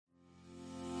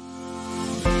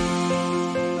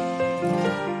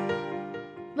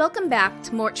Welcome back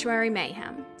to Mortuary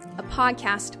Mayhem, a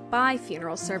podcast by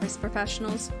funeral service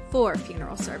professionals for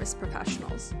funeral service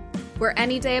professionals, where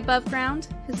any day above ground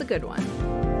is a good one.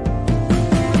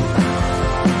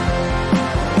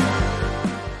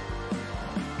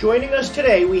 Joining us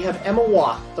today, we have Emma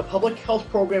Waugh, the Public Health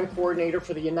Program Coordinator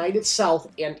for the United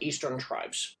South and Eastern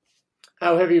Tribes.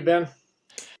 How have you been?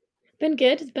 Been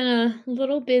good. It's been a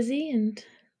little busy,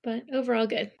 but overall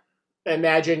good. I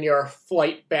imagine your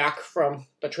flight back from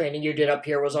the training you did up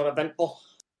here was uneventful.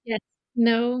 Yes,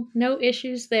 no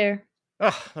issues there.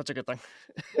 Oh, that's a good thing.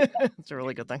 It's a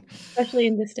really good thing. Especially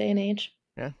in this day and age.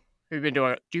 Yeah. Have you been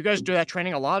doing it? Do you guys do that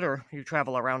training a lot, or you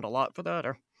travel around a lot for that,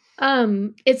 or?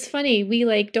 It's funny. We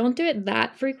don't do it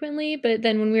that frequently, but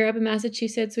then when we were up in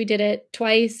Massachusetts, we did it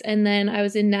twice, and then I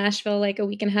was in Nashville a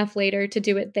week and a half later to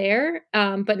do it there.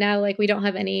 But now we don't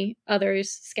have any others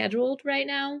scheduled right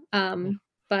now.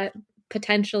 But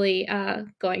potentially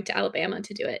going to Alabama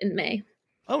to do it in May.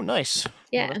 Oh, nice.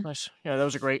 Yeah. Well, that's nice. Yeah, that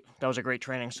was a great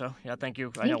training. So yeah, thank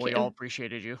you. I know we all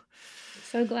appreciated you.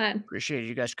 So glad. Appreciated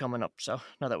you guys coming up. So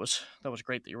no, that was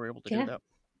great that you were able to do that.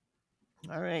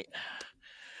 All right.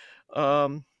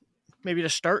 Maybe to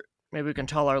start, maybe we can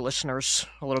tell our listeners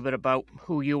a little bit about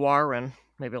who you are and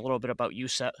maybe a little bit about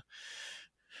USET.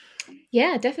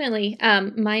 Yeah, definitely.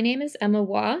 My name is Emma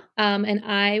Waugh, and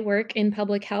I work in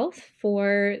public health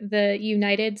for the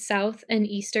United South and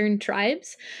Eastern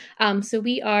Tribes. So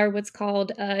we are what's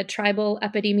called a tribal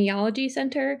epidemiology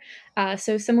center.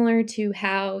 So similar to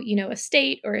how, a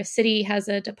state or a city has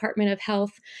a Department of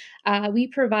Health, we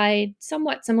provide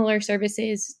somewhat similar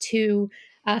services to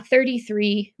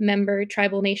 33 member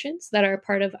tribal nations that are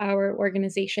part of our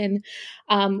organization.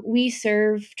 We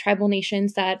serve tribal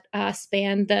nations that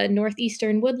span the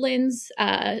northeastern woodlands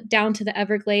down to the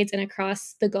Everglades and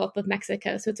across the Gulf of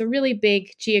Mexico. So it's a really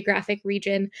big geographic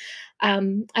region.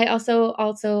 I also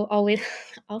always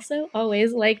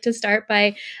like to start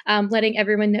by letting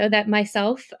everyone know that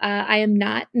myself, I am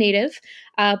not Native,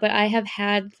 but I have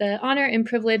had the honor and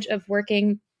privilege of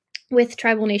working with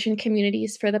tribal nation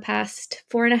communities for the past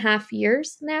 4.5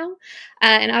 years now.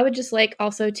 And I would just like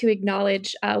also to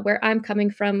acknowledge where I'm coming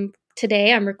from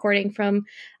today. I'm recording from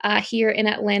here in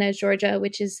Atlanta, Georgia,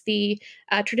 which is the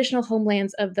traditional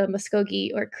homelands of the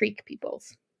Muskogee or Creek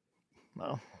peoples.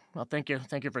 Well, thank you.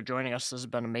 Thank you for joining us. This has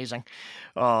been amazing.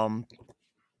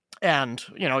 And,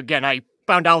 again, I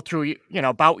found out through,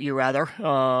 about you rather,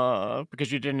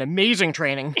 because you did an amazing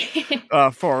training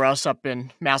for us up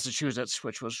in Massachusetts,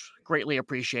 which was greatly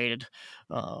appreciated.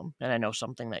 And I know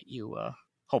something that you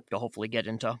hope to hopefully get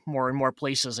into more and more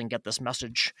places and get this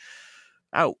message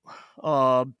out.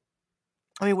 What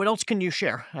else can you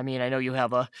share? I know you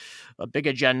have a big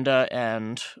agenda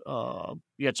and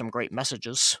you had some great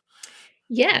messages.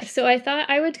 Yeah, so I thought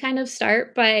I would kind of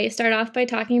start off by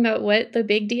talking about what the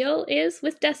big deal is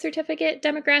with death certificate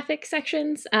demographic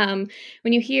sections. When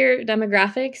you hear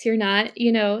demographics, you're not,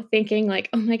 thinking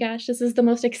oh my gosh, this is the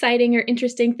most exciting or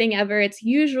interesting thing ever. It's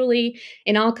usually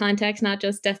in all contexts, not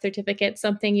just death certificates,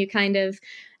 something you kind of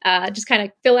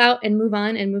fill out and move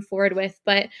on and move forward with.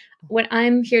 But what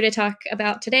I'm here to talk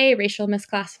about today, racial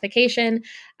misclassification,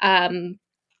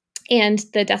 and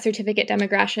the death certificate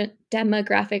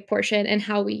demographic portion and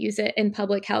how we use it in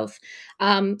public health.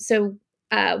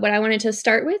 What I wanted to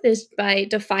start with is by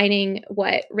defining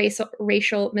what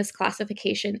racial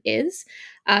misclassification is.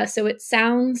 So it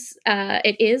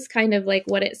is kind of like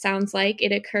what it sounds like.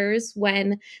 It occurs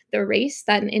when the race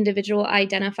that an individual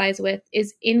identifies with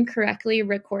is incorrectly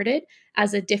recorded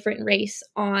as a different race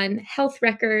on health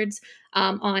records,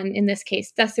 in this case,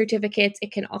 death certificates.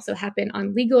 It can also happen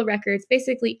on legal records.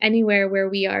 Basically, anywhere where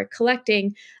we are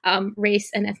collecting race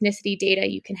and ethnicity data,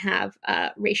 you can have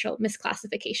racial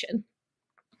misclassification.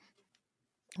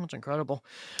 That's incredible.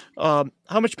 How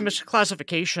much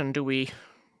misclassification do we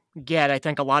get? I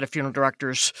think a lot of funeral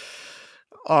directors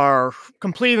are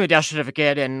completing the death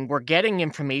certificate and we're getting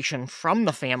information from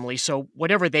the family. So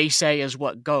whatever they say is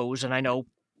what goes. And I know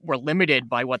we're limited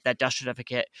by what that death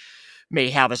certificate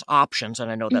may have as options. And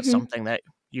I know that's something that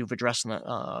you've addressed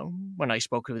when I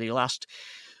spoke with you last.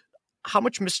 How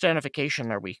much misidentification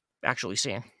are we actually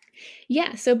seeing?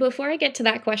 Yeah. So before I get to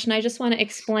that question, I just want to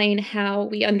explain how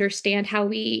we understand, how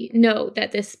we know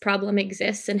that this problem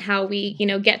exists and how we,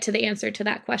 get to the answer to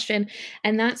that question.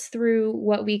 And that's through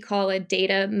what we call a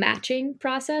data matching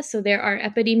process. So there are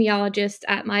epidemiologists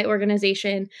at my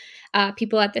organization,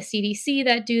 people at the CDC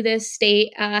that do this,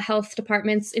 state health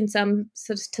departments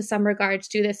to some regards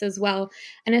do this as well.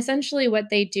 And essentially what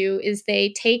they do is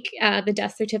they take the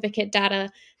death certificate data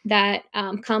that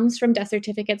comes from death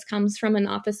certificates, comes from an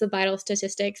Office of Vital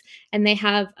Statistics, and they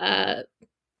have a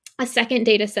a second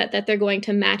data set that they're going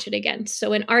to match it against.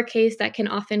 So in our case, that can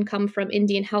often come from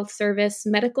Indian Health Service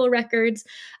medical records,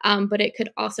 but it could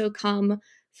also come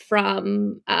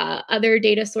from other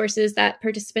data sources that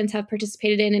participants have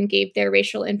participated in and gave their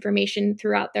racial information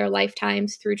throughout their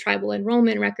lifetimes through tribal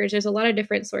enrollment records. There's a lot of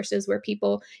different sources where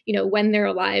people, when they're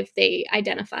alive, they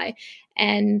identify.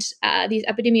 And these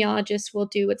epidemiologists will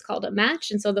do what's called a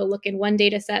match. And so they'll look in one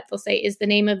data set. They'll say, is the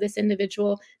name of this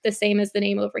individual the same as the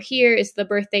name over here? Is the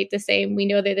birth date the same? We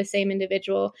know they're the same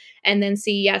individual. And then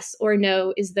see yes or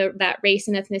no, is that race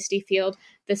and ethnicity field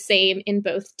the same in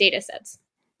both data sets?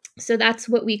 So that's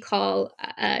what we call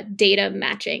data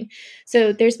matching.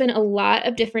 So there's been a lot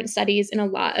of different studies in a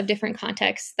lot of different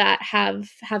contexts that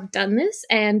have done this.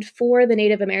 And for the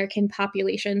Native American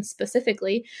population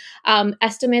specifically,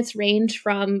 estimates range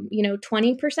from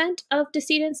 20% of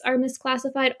decedents are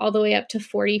misclassified all the way up to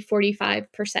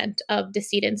 45% of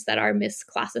decedents that are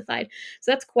misclassified.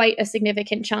 So that's quite a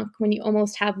significant chunk when you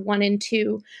almost have 1 in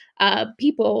 2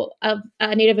 people of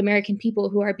Native American people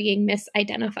who are being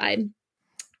misidentified.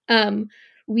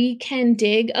 We can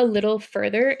dig a little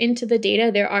further into the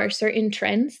data. There are certain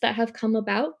trends that have come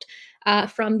about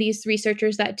from these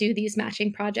researchers that do these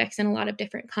matching projects in a lot of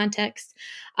different contexts.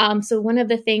 So one of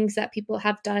the things that people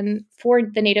have done for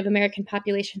the Native American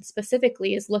population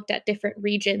specifically is looked at different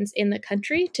regions in the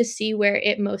country to see where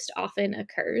it most often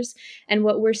occurs. And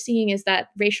what we're seeing is that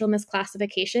racial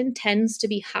misclassification tends to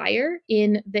be higher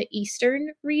in the eastern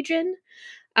region.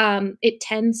 It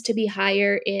tends to be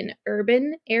higher in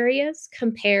urban areas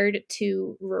compared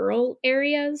to rural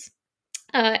areas.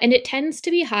 And it tends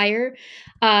to be higher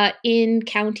in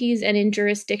counties and in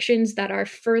jurisdictions that are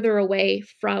further away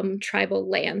from tribal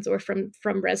lands or from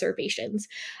reservations.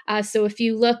 So if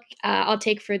you look, I'll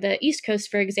take for the East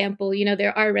Coast, for example,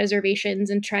 there are reservations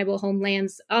and tribal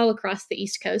homelands all across the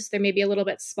East Coast. They're maybe a little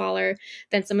bit smaller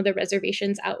than some of the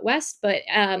reservations out west, but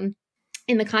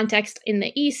in the context in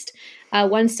the East,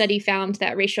 one study found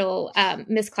that racial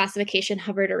misclassification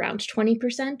hovered around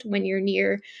 20% when you're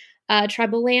near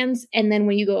tribal lands. And then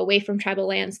when you go away from tribal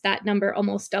lands, that number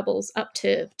almost doubles up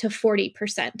to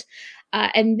 40%.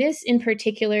 And this in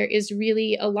particular is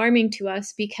really alarming to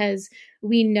us because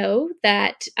we know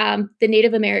that the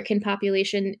Native American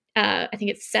population, I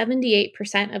think it's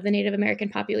 78% of the Native American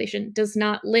population does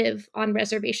not live on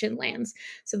reservation lands.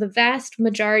 So the vast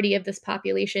majority of this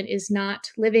population is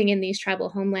not living in these tribal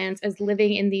homelands, as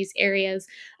living in these areas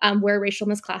where racial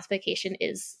misclassification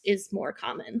is more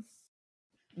common.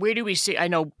 Where do we see, I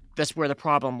know that's where the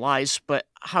problem lies, but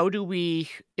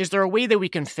is there a way that we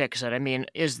can fix it? I mean,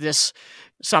 is this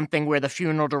something where the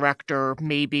funeral director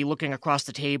may be looking across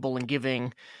the table and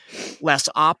giving less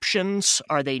options?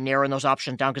 Are they narrowing those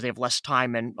options down because they have less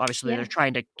time and obviously they're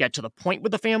trying to get to the point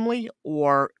with the family?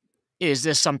 Or is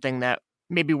this something that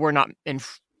maybe we're not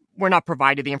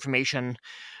provided the information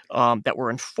that we're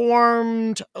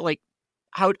informed? Like,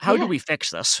 how do we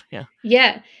fix this?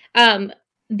 Yeah.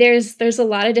 There's a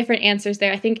lot of different answers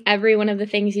there. I think every one of the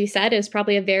things you said is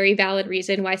probably a very valid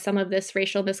reason why some of this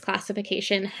racial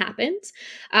misclassification happens.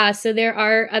 So there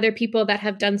are other people that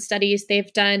have done studies.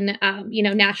 They've done,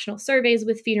 national surveys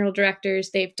with funeral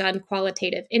directors. They've done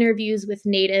qualitative interviews with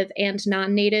Native and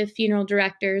non-Native funeral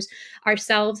directors.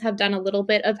 Ourselves have done a little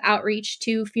bit of outreach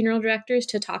to funeral directors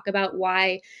to talk about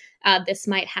why this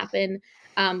might happen.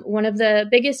 One of the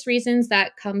biggest reasons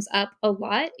that comes up a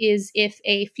lot is if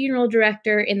a funeral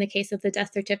director, in the case of the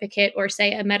death certificate, or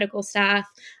say a medical staff,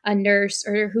 a nurse,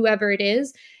 or whoever it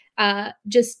is,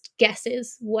 just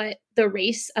guesses what the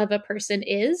race of a person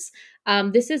is.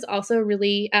 This is also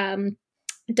really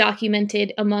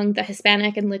documented among the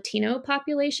Hispanic and Latino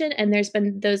population. And there's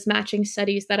been those matching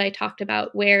studies that I talked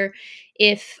about where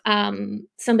if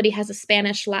somebody has a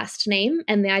Spanish last name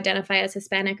and they identify as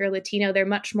Hispanic or Latino, they're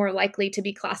much more likely to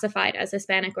be classified as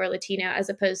Hispanic or Latino as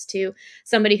opposed to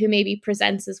somebody who maybe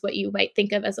presents as what you might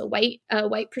think of as a white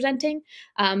presenting,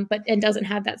 but doesn't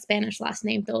have that Spanish last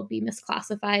name. They'll be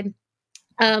misclassified.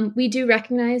 We do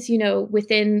recognize,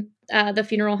 within the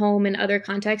funeral home and other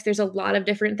contexts, there's a lot of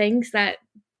different things that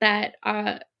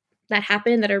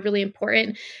happen that are really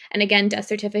important. And again, death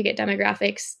certificate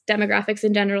demographics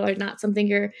in general are not something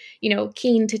you're,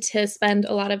 keen to spend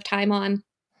a lot of time on.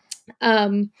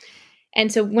 And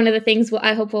so one of the things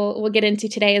I hope we'll get into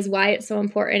today is why it's so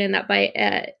important, and that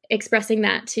by expressing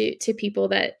that to people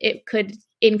that it could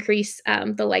increase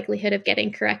the likelihood of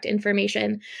getting correct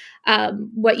information.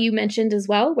 What you mentioned as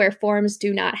well, where forms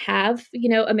do not have,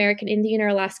 American Indian or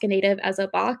Alaska Native as a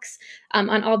box.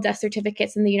 On all death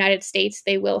certificates in the United States,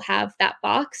 they will have that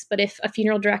box. But if a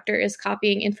funeral director is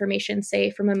copying information, say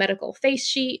from a medical face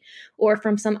sheet or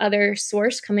from some other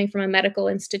source coming from a medical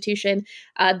institution,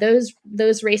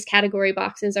 those race category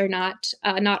boxes are not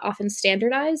often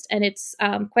standardized, and it's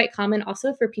quite common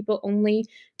also for people only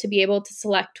to be able to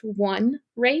select one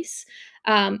race.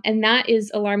 And that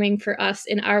is alarming for us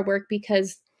in our work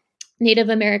because Native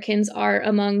Americans are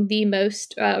among the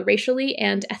most racially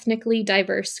and ethnically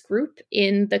diverse group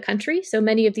in the country. So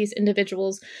many of these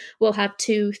individuals will have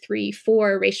 2, 3,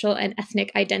 4 racial and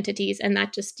ethnic identities, and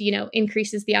that just,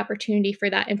 increases the opportunity for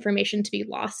that information to be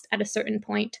lost at a certain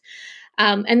point.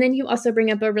 And then you also bring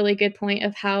up a really good point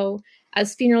of how,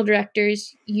 as funeral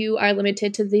directors, you are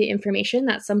limited to the information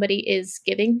that somebody is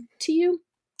giving to you.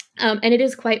 And it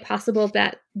is quite possible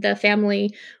that the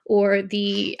family or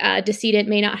the decedent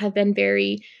may not have been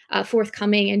very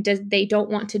forthcoming, and they don't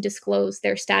want to disclose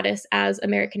their status as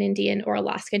American Indian or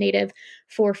Alaska Native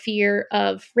for fear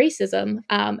of racism.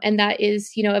 And that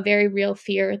is, a very real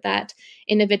fear that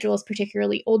individuals,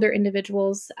 particularly older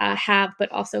individuals, have,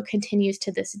 but also continues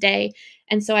to this day.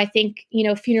 And so I think,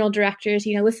 funeral directors,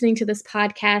 listening to this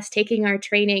podcast, taking our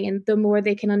training, and the more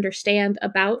they can understand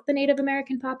about the Native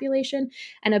American population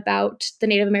and about the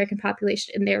Native American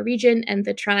population in their region and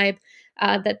the tribe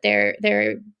that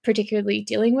they're particularly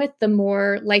dealing with, the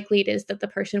more likely it is that the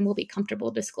person will be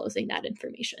comfortable disclosing that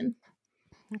information.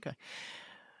 Okay.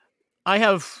 I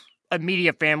have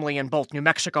immediate family in both New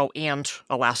Mexico and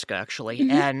Alaska, actually.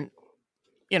 Mm-hmm.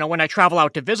 And, when I travel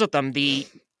out to visit them, the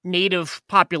Native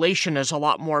population is a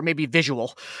lot more maybe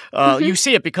visual. Mm-hmm. You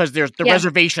see it because there's the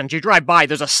reservations. You drive by,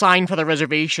 there's a sign for the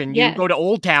reservation. You go to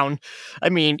Old Town. I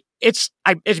mean, it's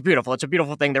beautiful. It's a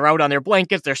beautiful thing. They're out on their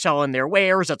blankets. They're selling their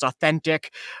wares. It's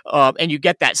authentic. And you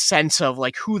get that sense of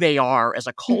like who they are as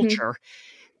a culture.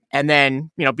 Mm-hmm. And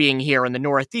then, being here in the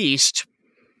Northeast,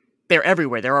 they're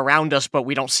everywhere. They're around us, but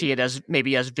we don't see it as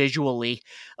visually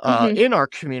in our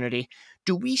community.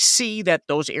 Do we see that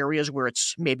those areas where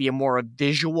it's maybe a more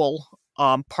visual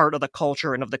part of the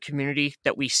culture and of the community,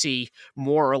 that we see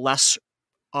more or less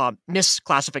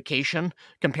misclassification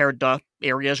compared to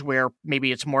areas where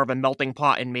maybe it's more of a melting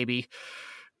pot and maybe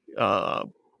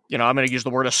I'm going to use the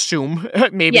word assume.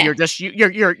 Maybe you're just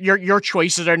your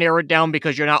choices are narrowed down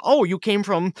because you're not. Oh, you came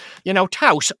from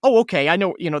Taos. Oh, okay, I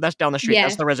know. That's down the street.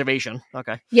 That's the reservation.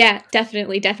 Okay. Yeah,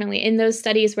 definitely. In those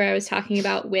studies where I was talking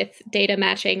about with data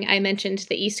matching, I mentioned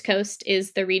the East Coast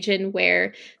is the region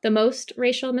where the most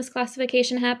racial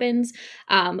misclassification happens.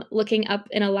 Looking up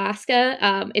in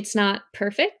Alaska, it's not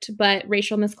perfect, but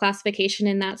racial misclassification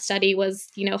in that study was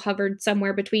hovered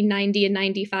somewhere between 90 and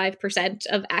 95%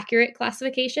 of accurate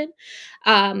classification.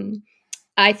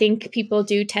 I think people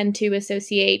do tend to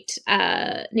associate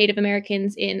Native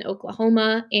Americans in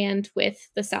Oklahoma and with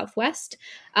the Southwest.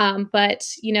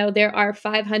 But, there are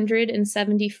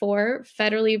 574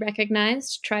 federally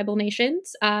recognized tribal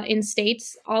nations in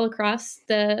states all across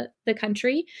the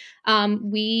country.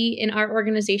 In our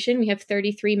organization, we have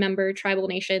 33 member tribal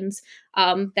nations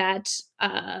that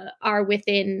are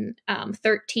within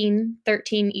 13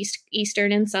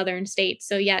 eastern and southern states.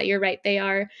 So yeah, you're right. They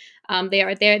are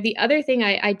there. The other thing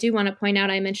I do want to point out,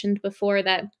 I mentioned before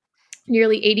that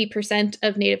nearly 80%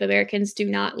 of Native Americans do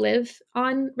not live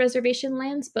on reservation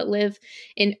lands, but live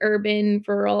in urban,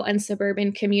 rural, and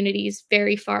suburban communities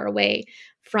very far away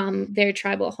from their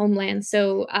tribal homeland.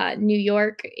 So New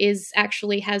York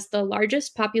has the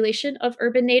largest population of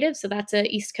urban natives. So that's a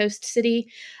East Coast city.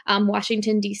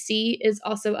 Washington, D.C. is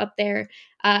also up there.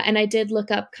 And I did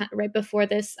look up right before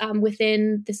this,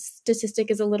 within this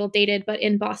statistic is a little dated, but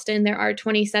in Boston, there are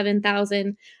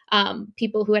 27,000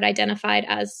 people who had identified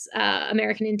as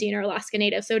American Indian or Alaska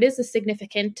Native. So it is a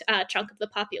significant chunk of the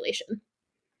population.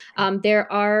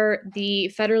 There are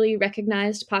the federally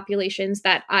recognized populations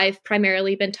that I've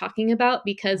primarily been talking about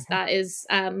because that is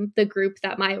the group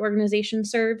that my organization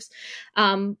serves.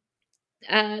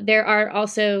 There are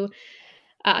also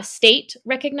state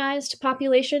recognized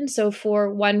populations. So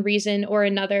for one reason or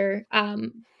another,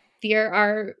 there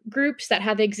are groups that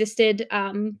have existed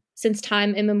since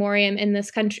time immemorial in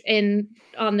this country,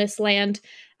 on this land,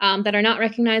 that are not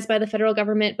recognized by the federal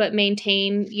government, but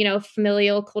maintain,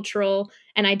 familial, cultural,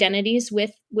 and identities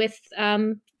with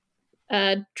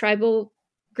tribal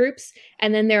groups.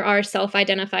 And then there are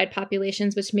self-identified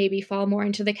populations, which maybe fall more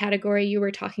into the category you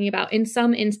were talking about in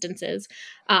some instances,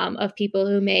 of people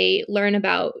who may learn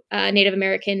about Native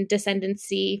American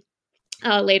descendancy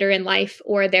later in life,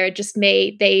 or they're just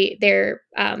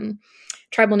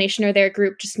tribal nation or their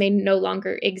group just may no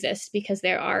longer exist because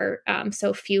there are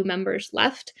so few members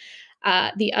left.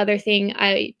 The other thing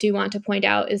I do want to point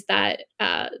out is that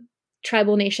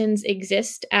tribal nations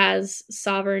exist as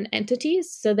sovereign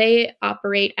entities. So they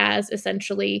operate as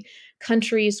essentially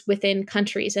countries within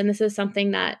countries. And this is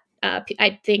something that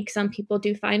I think some people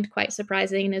do find quite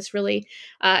surprising and is really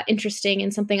interesting,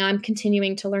 and something I'm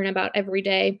continuing to learn about every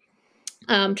day.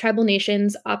 Tribal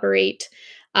nations operate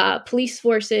police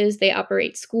forces, they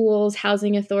operate schools,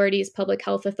 housing authorities, public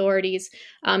health authorities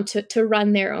to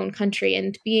run their own country,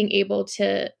 and being able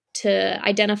to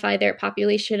identify their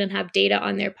population and have data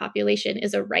on their population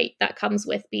is a right that comes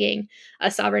with being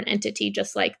a sovereign entity,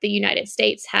 just like the United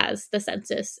States has the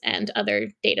census and other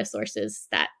data sources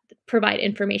that provide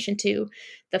information to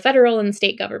the federal and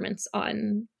state governments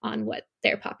on what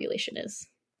their population is.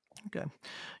 Okay.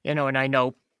 And I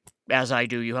know, as I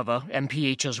do, you have a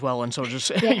MPH as well, and so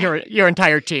does Yeah. your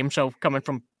entire team. So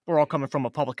we're all coming from a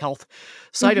public health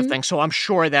side of things. So I'm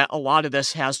sure that a lot of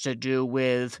this has to do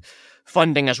with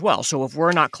funding as well. So if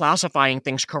we're not classifying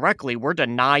things correctly, we're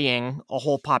denying a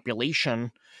whole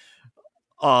population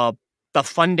the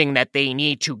funding that they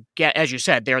need to get. As you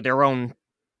said, they're their own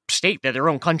state, they're their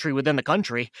own country within the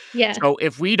country. Yeah. So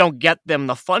if we don't get them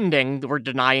the funding, we're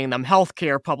denying them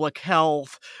healthcare, public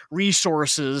health,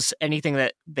 resources, anything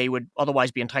that they would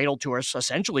otherwise be entitled to, is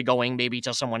essentially going maybe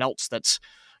to someone else that's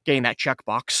getting that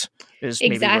checkbox, is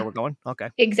maybe where we're going. Okay.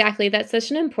 Exactly. That's such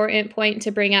an important point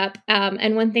to bring up.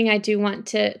 And one thing I do want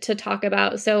to talk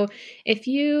about. So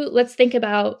let's think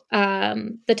about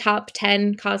the top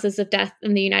 10 causes of death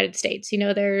in the United States.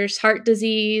 There's heart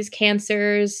disease,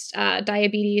 cancers,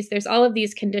 diabetes, there's all of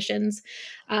these conditions.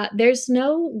 There's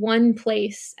no one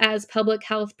place as public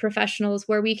health professionals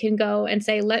where we can go and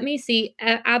say, let me see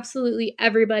absolutely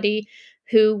everybody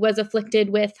who was afflicted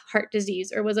with heart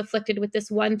disease or was afflicted with this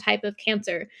one type of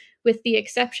cancer, with the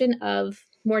exception of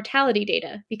mortality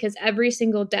data, because every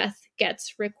single death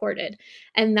gets recorded.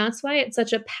 And that's why it's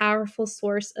such a powerful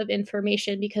source of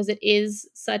information, because it is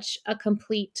such a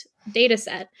complete data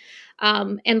set.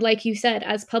 And like you said,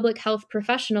 as public health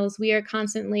professionals, we are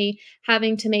constantly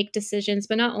having to make decisions,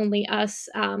 but not only us,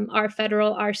 our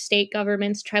federal, our state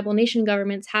governments, tribal nation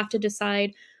governments have to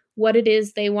decide what it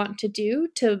is they want to do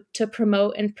to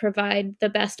promote and provide the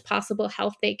best possible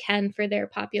health they can for their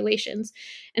populations.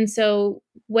 And so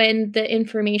when the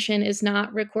information is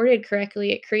not recorded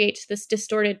correctly, it creates this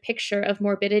distorted picture of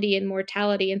morbidity and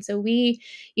mortality. And so we,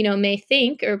 may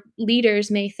think, or leaders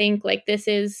may think, like, this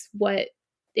is what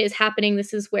is happening,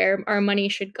 this is where our money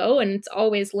should go, and it's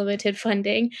always limited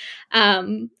funding.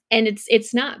 And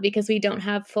it's not, because we don't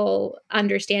have full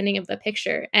understanding of the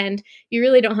picture. And you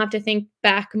really don't have to think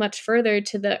back much further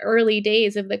to the early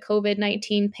days of the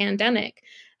COVID-19 pandemic.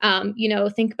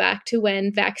 Think back to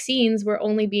when vaccines were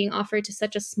only being offered to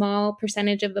such a small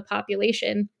percentage of the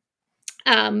population.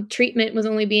 Treatment was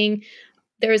only being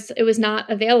it was not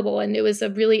available, and it was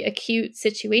a really acute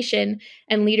situation,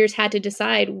 and leaders had to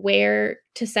decide where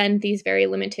to send these very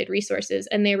limited resources,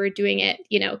 and they were doing it,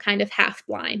 kind of half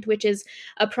blind, which is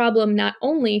a problem not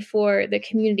only for the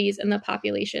communities and the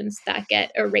populations that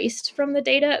get erased from the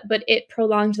data, but it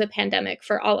prolonged the pandemic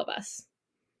for all of us.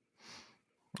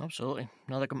 Absolutely.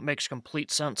 No, that makes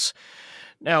complete sense.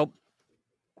 Now,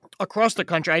 across the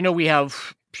country, I know we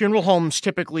have funeral homes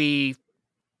typically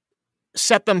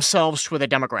set themselves with a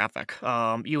demographic.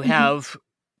 You have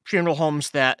funeral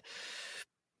homes that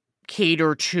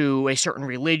cater to a certain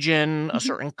religion, a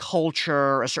certain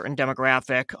culture, a certain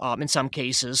demographic. In some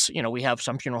cases, we have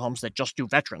some funeral homes that just do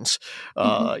veterans,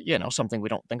 something we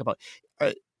don't think about.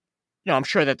 I'm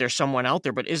sure that there's someone out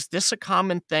there, but is this a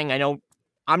common thing? I know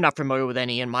I'm not familiar with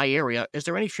any in my area. Is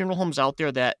there any funeral homes out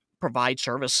there that provide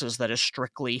services that is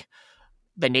strictly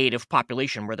the native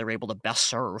population, where they're able to best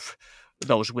serve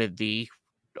those with the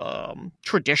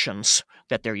traditions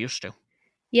that they're used to?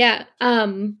 Yeah.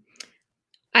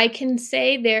 I can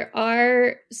say there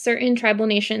are certain tribal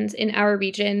nations in our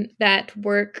region that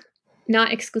work,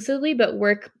 not exclusively, but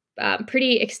work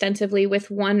pretty extensively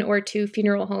with one or two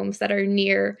funeral homes that are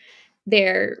near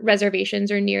their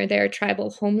reservations or near their tribal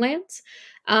homelands.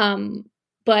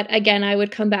 But again, I would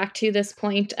come back to this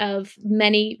point of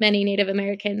many, many Native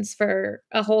Americans, for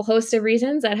a whole host of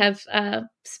reasons that have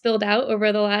spilled out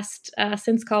over the last,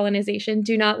 since colonization,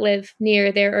 do not live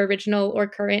near their original or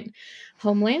current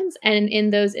homelands. And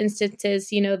in those instances,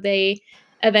 they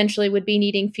eventually would be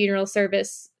needing funeral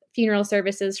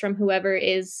services from whoever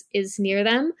is near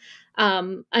them.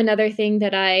 Another thing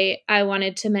that I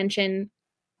wanted to mention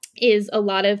is a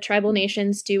lot of tribal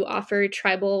nations do offer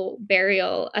tribal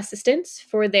burial assistance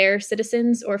for their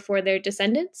citizens or for their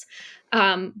descendants.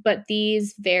 But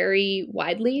these vary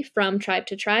widely from tribe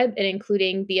to tribe, and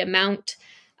including the amount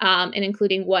and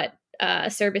including what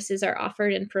services are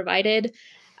offered and provided.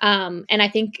 And I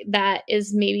think that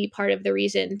is maybe part of the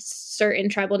reason certain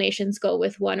tribal nations go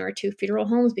with one or two funeral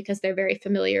homes, because they're very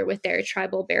familiar with their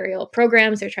tribal burial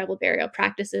programs, their tribal burial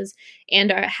practices,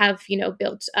 and have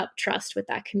built up trust with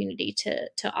that community to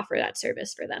offer that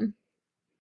service for them.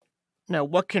 Now,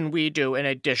 what can we do in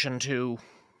addition to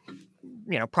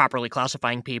properly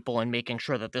classifying people and making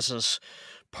sure that this is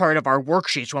part of our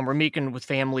worksheets when we're meeting with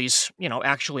families,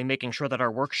 actually making sure that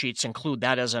our worksheets include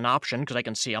that as an option? Because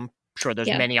I'm sure there's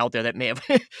many out there that may have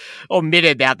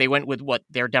omitted that. They went with what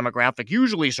their demographic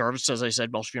usually serves. As I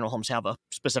said, most funeral homes have a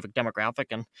specific demographic,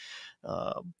 and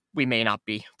we may not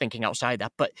be thinking outside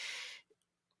that. But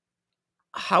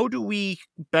how do we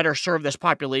better serve this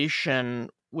population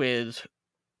with,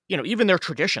 even their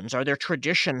traditions? Are there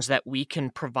traditions that we can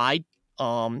provide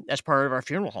as part of our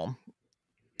funeral home?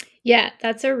 Yeah,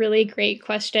 that's a really great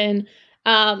question.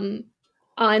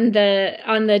 On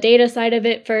the data side of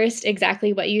it, first,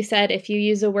 exactly what you said. If you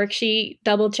use a worksheet,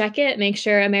 double check it. Make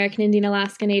sure American Indian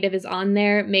Alaska Native is on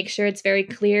there. Make sure it's very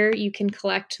clear. You can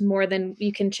check more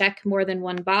than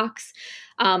one box.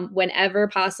 Whenever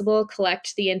possible,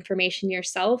 collect the information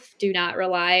yourself. Do not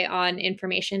rely on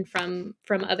information from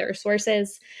other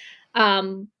sources.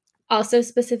 Also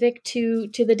specific to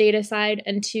the data side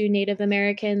and to Native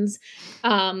Americans,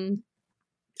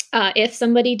 if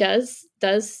somebody does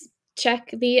check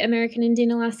the American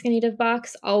Indian Alaska Native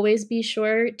box, always be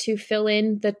sure to fill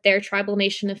in their tribal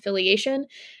nation affiliation.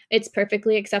 It's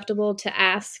perfectly acceptable to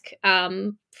ask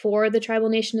for the tribal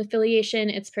nation affiliation.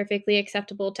 It's perfectly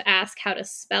acceptable to ask how to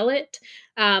spell it,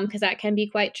 because that can be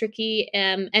quite tricky,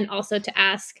 and also to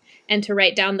ask and to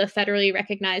write down the federally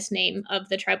recognized name of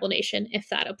the tribal nation if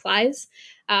that applies.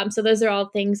 So those are all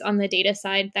things on the data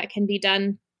side that can be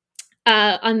done.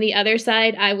 On the other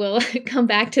side, I will come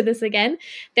back to this again.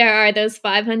 There are those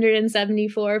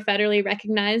 574 federally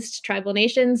recognized tribal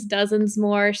nations, dozens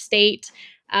more state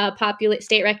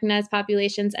recognized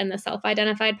populations, and the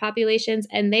self-identified populations,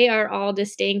 and they are all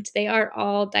distinct. They are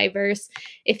all diverse.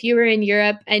 If you were in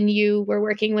Europe and you were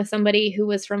working with somebody who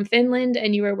was from Finland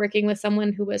and you were working with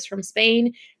someone who was from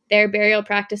Spain, their burial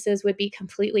practices would be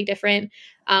completely different.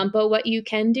 But what you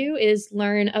can do is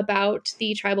learn about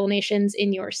the tribal nations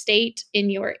in your state, in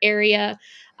your area.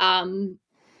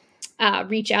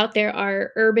 Reach out. There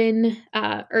are urban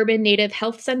Native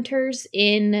health centers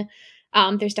in.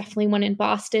 There's definitely one in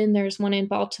Boston. There's one in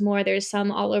Baltimore. There's some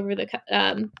all over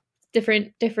the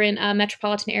different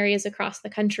metropolitan areas across the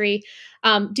country.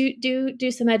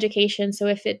 Do some education. So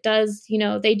if it does,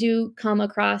 they do come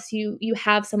across, you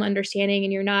have some understanding,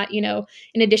 and you're not, in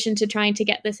addition to trying to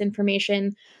get this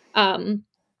information,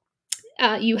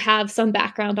 you have some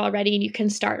background already, and you can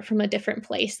start from a different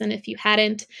place than if you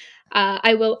hadn't.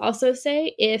 I will also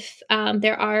say, if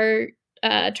there are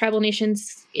tribal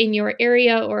nations in your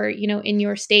area or in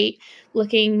your state,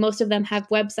 most of them have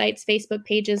websites, Facebook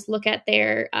pages. Look at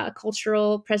their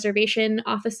cultural preservation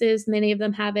offices. Many of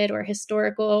them have it, or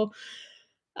historical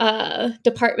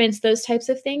departments, those types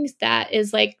of things. That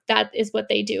is what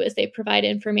they do, is they provide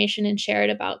information and share it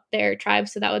about their tribe.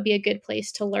 So that would be a good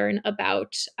place to learn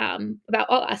about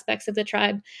all aspects of the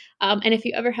tribe. And if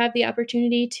you ever have the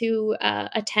opportunity to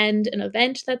attend an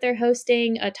event that they're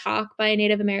hosting, a talk by a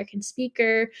Native American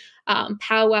speaker,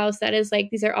 powwows,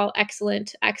 these are all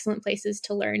excellent places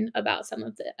to learn about some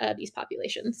of these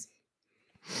populations.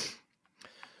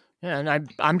 Yeah, and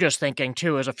I'm just thinking,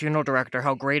 too, as a funeral director,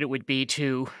 how great it would be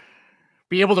to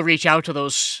be able to reach out to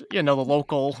those, the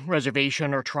local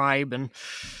reservation or tribe and,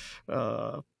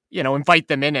 invite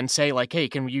them in and say, like, hey,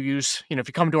 can you use, if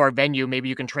you come to our venue, maybe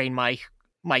you can train my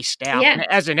staff. Yeah.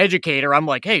 And as an educator, I'm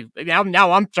like, hey,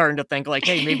 now I'm starting to think, like,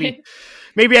 hey,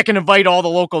 maybe I can invite all the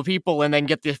local people and then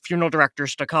get the funeral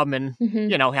directors to come and,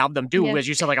 have them do, as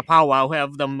you said, like a powwow,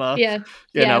 have them,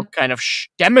 kind of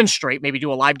demonstrate, maybe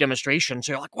do a live demonstration.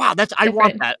 So you're like, wow, I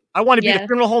want that. I want to be the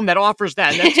funeral home that offers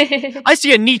that. And I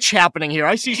see a niche happening here.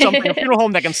 I see a funeral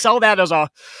home that can sell that as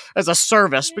a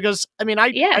service, because,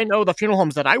 I know the funeral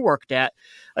homes that I worked at,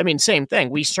 same thing.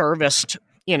 We serviced,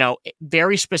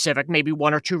 very specific, maybe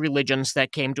one or two religions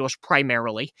that came to us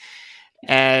primarily.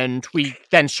 And we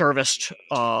then serviced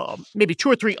maybe two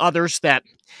or three others that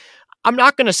I'm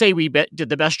not going to say we did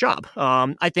the best job.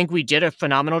 I think we did a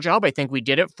phenomenal job. I think we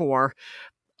did it for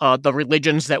the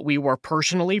religions that we were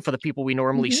personally, for the people we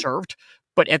normally served.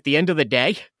 But at the end of the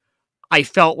day, I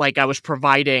felt like I was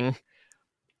providing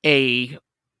a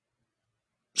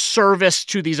service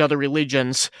to these other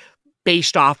religions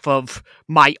based off of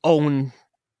my own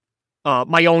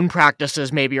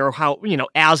practices, maybe, or how,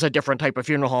 as a different type of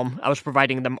funeral home, I was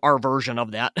providing them our version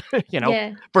of that,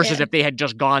 versus if they had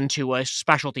just gone to a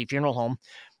specialty funeral home,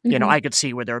 I could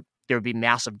see where there would be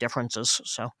massive differences.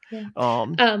 So,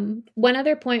 one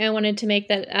other point I wanted to make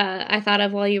that I thought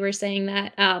of while you were saying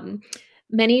that,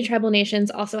 many tribal nations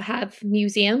also have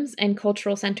museums and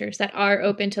cultural centers that are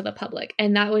open to the public,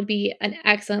 and that would be an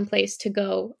excellent place to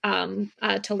go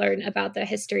to learn about the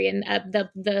history and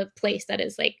the place that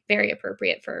is like very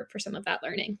appropriate for some of that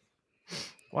learning.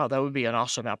 Wow, that would be an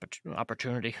awesome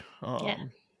opportunity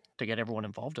to get everyone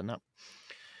involved in that.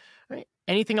 All right.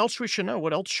 Anything else we should know?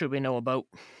 What else should we know about?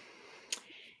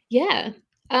 Yeah.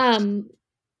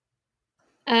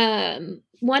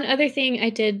 One other thing I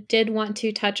did want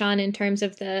to touch on in terms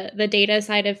of the data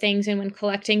side of things, and when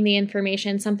collecting the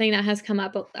information, something that has come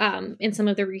up in some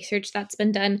of the research that's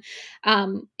been done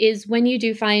is when you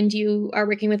do find you are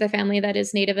working with a family that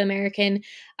is Native American,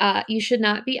 you should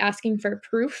not be asking for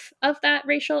proof of that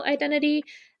racial identity.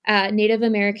 Native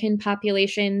American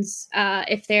populations,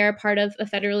 if they're part of a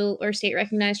federal or state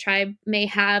recognized tribe, may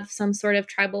have some sort of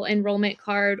tribal enrollment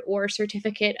card or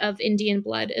certificate of Indian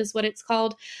blood is what it's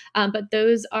called. But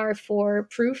those are for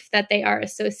proof that they are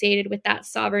associated with that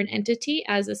sovereign entity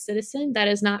as a citizen. That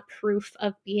is not proof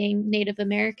of being Native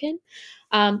American.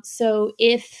 So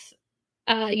if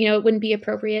it wouldn't be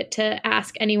appropriate to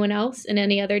ask anyone else in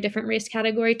any other different race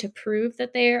category to prove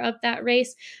that they are of that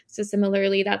race. So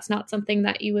similarly, that's not something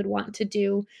that you would want to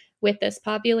do with this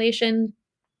population.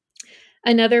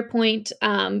 Another point,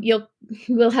 you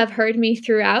will have heard me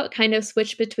throughout kind of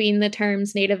switch between the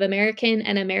terms Native American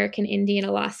and American Indian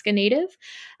Alaska Native.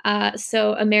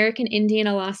 So American Indian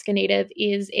Alaska Native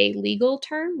is a legal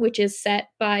term, which is set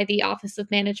by the Office of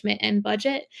Management and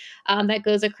Budget that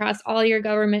goes across all your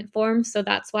government forms. So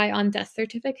that's why on death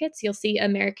certificates, you'll see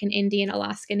American Indian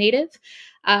Alaska Native.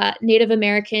 Native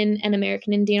American and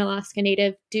American Indian Alaska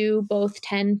Native do both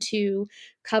tend to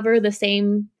cover the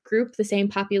same group, the same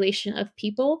population of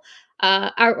people.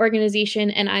 Our organization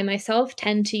and I myself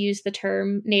tend to use the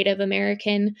term Native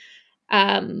American.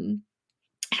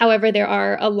 However, there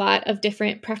are a lot of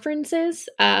different preferences.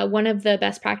 One of the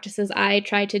best practices I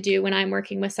try to do when I'm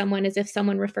working with someone is if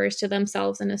someone refers to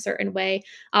themselves in a certain way,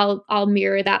 I'll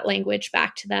mirror that language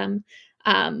back to them.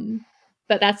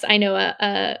 But that's, I know,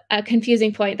 a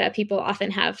confusing point that people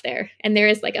often have there. And there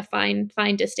is like a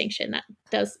fine distinction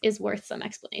that is worth some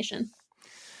explanation.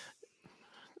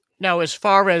 Now, as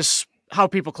far as how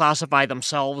people classify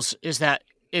themselves, is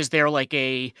there like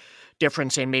a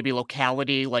difference in maybe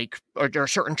locality, like, or are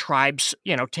certain tribes,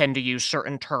 tend to use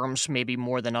certain terms maybe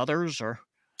more than others, or?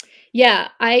 Yeah,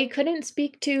 I couldn't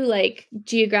speak to like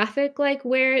geographic, like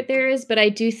where there is, but I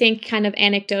do think kind of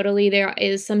anecdotally there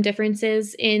is some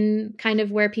differences in kind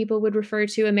of where people would refer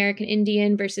to American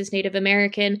Indian versus Native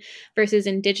American versus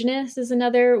Indigenous is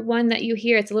another one that you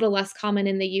hear. It's a little less common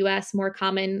in the US, more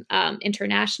common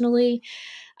internationally.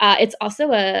 It's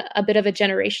also a bit of a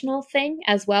generational thing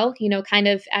as well, kind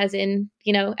of as in,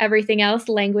 everything else,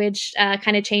 language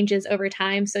kind of changes over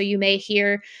time. So you may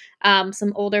hear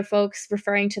some older folks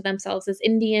referring to themselves as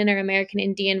Indian or American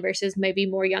Indian versus maybe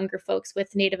more younger folks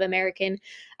with Native American.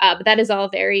 But that is all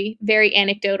very, very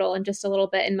anecdotal and just a little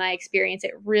bit in my experience.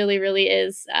 It really, really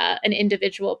is an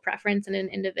individual preference and an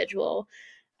individual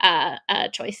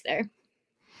choice there.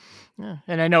 Yeah.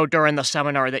 And I know during the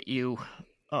seminar that you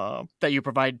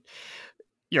provide,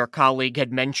 your colleague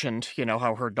had mentioned,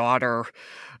 how her daughter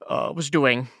was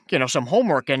doing, some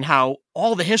homework and how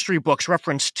all the history books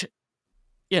referenced,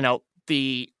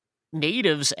 the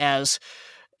natives as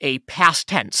a past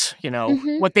tense,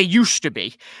 what they used to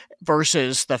be,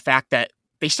 versus the fact that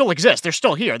they still exist. They're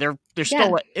still here. They're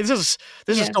still, this is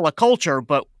still a culture,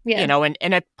 but, and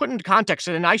I put into context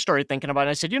and I started thinking about it.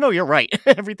 I said, you're right.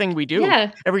 Everything we do,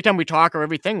 every time we talk or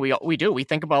everything we do, we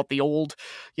think about the old,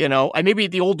 and maybe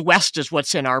the old West is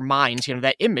what's in our minds,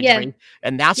 that imagery.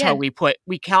 And that's how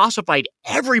we classified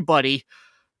everybody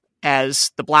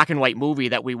as the black and white movie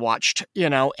that we watched,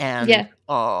 and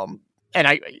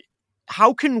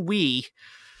how can we,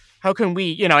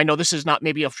 I know this is not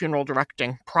maybe a funeral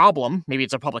directing problem. Maybe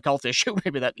it's a public health issue.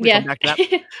 Maybe that we come back to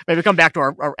that. Maybe come back to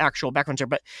our actual backgrounds here.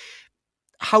 But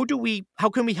how can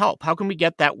we help? How can we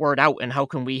get that word out? And how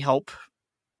can we help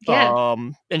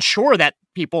ensure that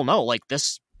people know like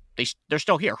this, they're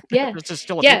still here. Yeah. This is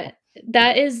still a people.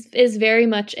 That is very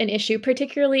much an issue,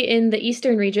 particularly in the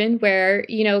eastern region where,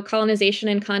 colonization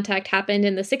and contact happened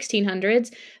in the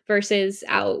 1600s versus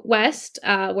out west,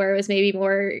 where it was maybe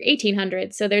more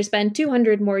 1800s. So there's been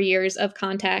 200 more years of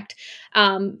contact.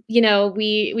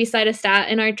 We cite a stat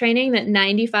in our training that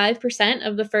 95%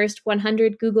 of the first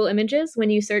 100 Google images when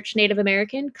you search Native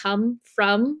American come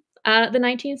from the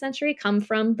 19th century, come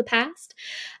from the past.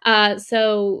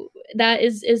 So that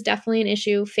is definitely an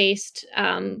issue faced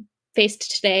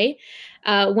today.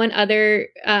 One other,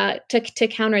 to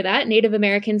counter that, Native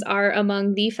Americans are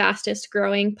among the fastest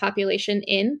growing population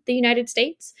in the United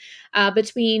States.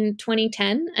 Between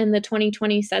 2010 and the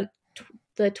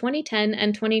 2010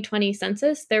 and 2020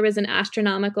 census, there was an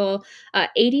astronomical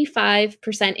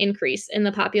 85% increase in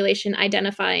the population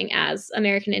identifying as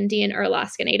American Indian or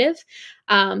Alaska Native.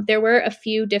 There were a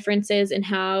few differences in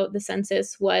how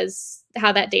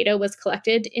that data was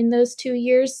collected in those 2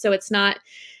 years. So it's not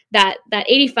that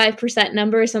 85%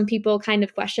 number some people kind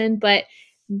of question, but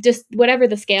just whatever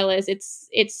the scale is,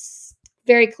 it's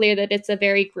very clear that it's a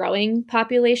very growing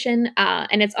population.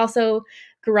 And it's also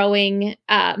growing,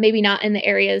 maybe not in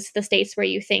the states where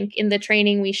you think. In the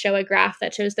training, we show a graph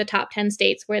that shows the top 10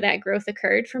 states where that growth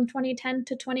occurred from 2010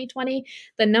 to 2020.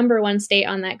 The number one state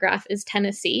on that graph is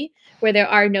Tennessee, where there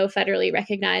are no federally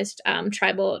recognized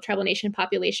tribal nation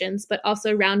populations, but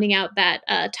also rounding out that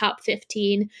top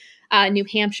 15, New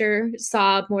Hampshire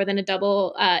saw more than a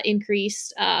double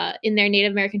increase in their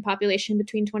Native American population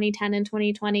between 2010 and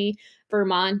 2020,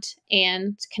 Vermont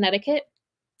and Connecticut.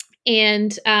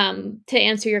 And to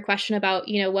answer your question about,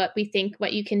 what we think,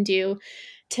 what you can do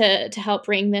to help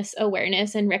bring this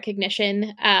awareness and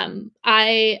recognition,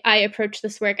 I approach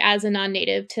this work as a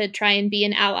non-Native to try and be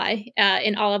an ally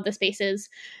in all of the spaces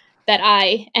that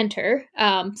I enter.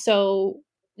 So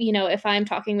if I'm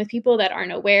talking with people that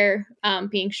aren't aware,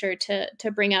 being sure to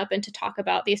bring up and to talk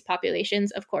about these populations,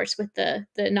 of course, with the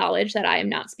knowledge that I am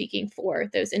not speaking for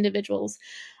those individuals.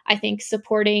 I think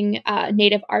supporting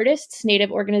Native artists,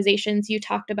 Native organizations. You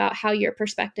talked about how your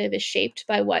perspective is shaped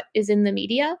by what is in the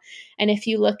media, and if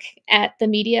you look at the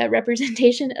media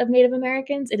representation of Native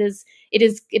Americans, it is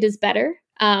better,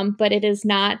 but it is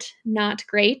not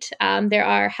great.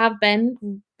 There have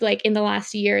been, like in the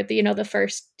last year, the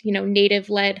first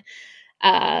Native-led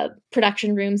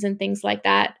production rooms and things like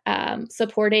that,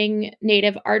 supporting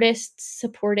Native artists,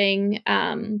 supporting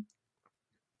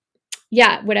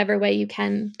whatever way you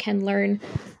can learn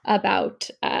about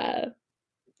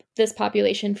this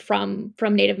population from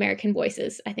Native American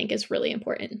voices, I think is really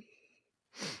important.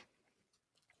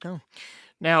 Oh.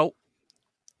 Now,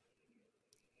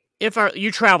 if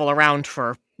you travel around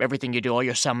for everything you do, all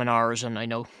your seminars, and I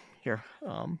know you're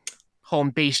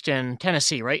home based in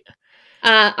Tennessee, right?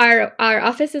 Our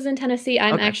office is in Tennessee.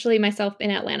 I'm actually myself in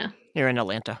Atlanta. You're in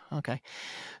Atlanta. Okay.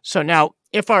 So now,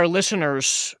 if our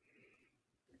listeners,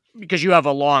 because you have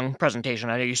a long presentation,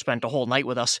 I know you spent a whole night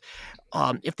with us,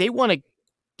 if they want to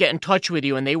get in touch with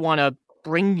you and they want to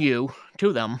bring you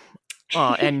to them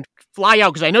and fly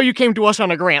out, because I know you came to us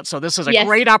on a grant, so this is a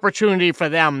great opportunity for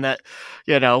them, that,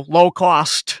 low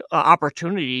cost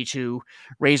opportunity to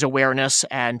raise awareness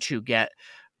and to get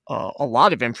a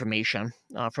lot of information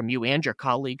from you and your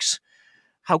colleagues.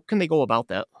 How can they go about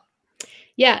that?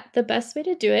 Yeah, the best way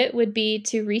to do it would be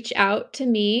to reach out to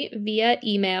me via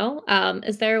email.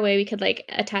 Is there a way we could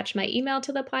attach my email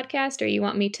to the podcast, or you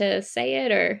want me to say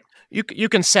it, or? You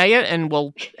can say it, and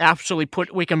we'll absolutely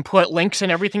we can put links and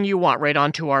everything you want right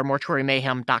onto our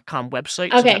mortuarymayhem.com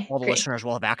website, so that all the listeners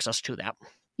will have access to that.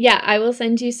 Yeah, I will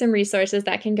send you some resources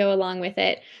that can go along with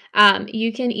it.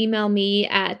 You can email me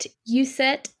at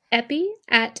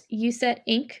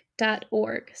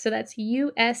usetepi@usetinc.org. So that's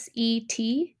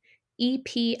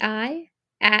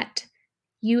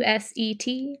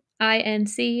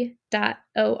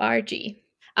usetepi@usetinc.org.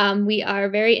 We are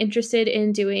very interested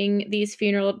in doing these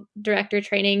funeral director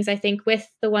trainings. I think with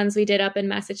the ones we did up in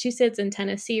Massachusetts and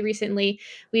Tennessee recently,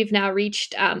 we've now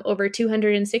reached over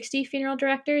 260 funeral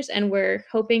directors, and we're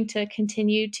hoping to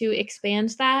continue to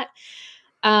expand that.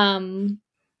 And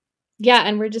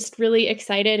we're just really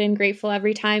excited and grateful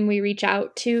every time we reach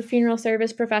out to funeral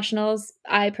service professionals.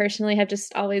 I personally have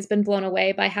just always been blown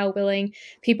away by how willing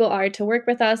people are to work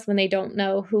with us when they don't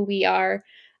know who we are.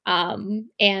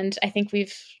 And I think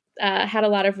we've had a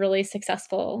lot of really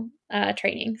successful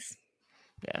trainings.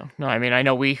 Yeah, no, I mean, I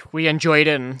know we enjoyed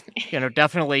it, and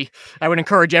definitely, I would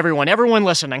encourage everyone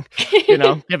listening,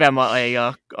 give them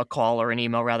a call or an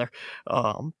email rather.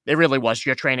 It really was,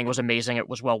 your training was amazing. It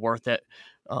was well worth it.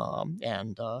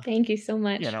 Thank you so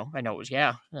much. I know it was,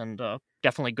 and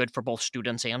definitely good for both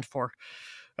students and for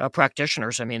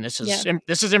practitioners. I mean, this is Yeah.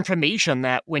 this is information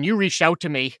that when you reached out to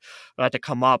me to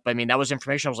come up, I mean, that was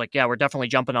information. I was like, yeah, we're definitely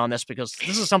jumping on this because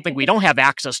this is something we don't have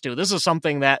access to. This is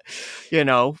something that,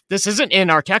 this isn't in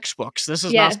our textbooks. This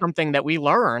is not something that we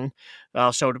learn.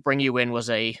 So to bring you in was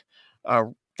a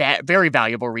that very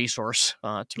valuable resource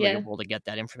to be able to get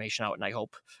that information out. And I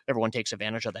hope everyone takes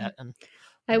advantage of that. And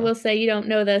I will say, you don't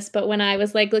know this, but when I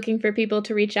was like looking for people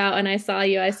to reach out and I saw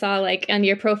you, I saw like on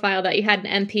your profile that you had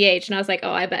an MPH, and I was like,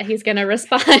 oh, I bet he's going to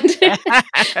respond.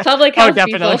 Public health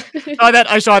definitely. people.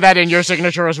 I saw that in your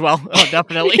signature as well. Oh,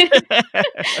 definitely.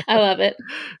 I love it.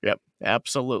 Yep,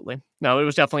 absolutely. No, it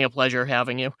was definitely a pleasure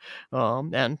having you.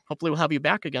 And hopefully we'll have you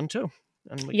back again too.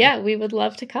 And we would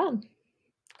love to come.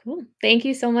 Cool. Thank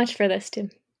you so much for this, Tim.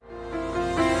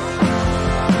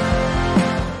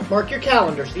 Mark your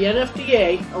calendars. The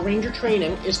NFDA Arranger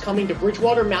Training is coming to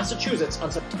Bridgewater, Massachusetts on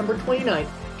September 29,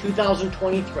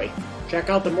 2023. Check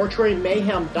out the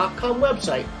mortuarymayhem.com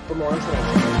website for more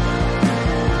information.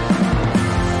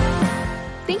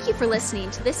 Thank you for listening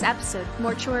to this episode of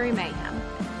Mortuary Mayhem.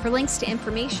 For links to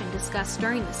information discussed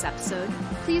during this episode,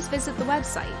 please visit the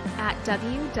website at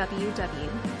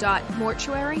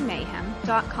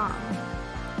www.mortuarymayhem.com.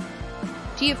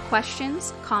 Do you have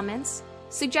questions, comments,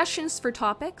 suggestions for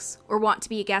topics, or want to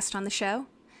be a guest on the show?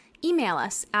 Email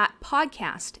us at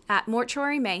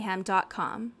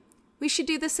podcast@mortuarymayhem.com. We should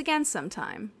do this again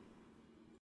sometime.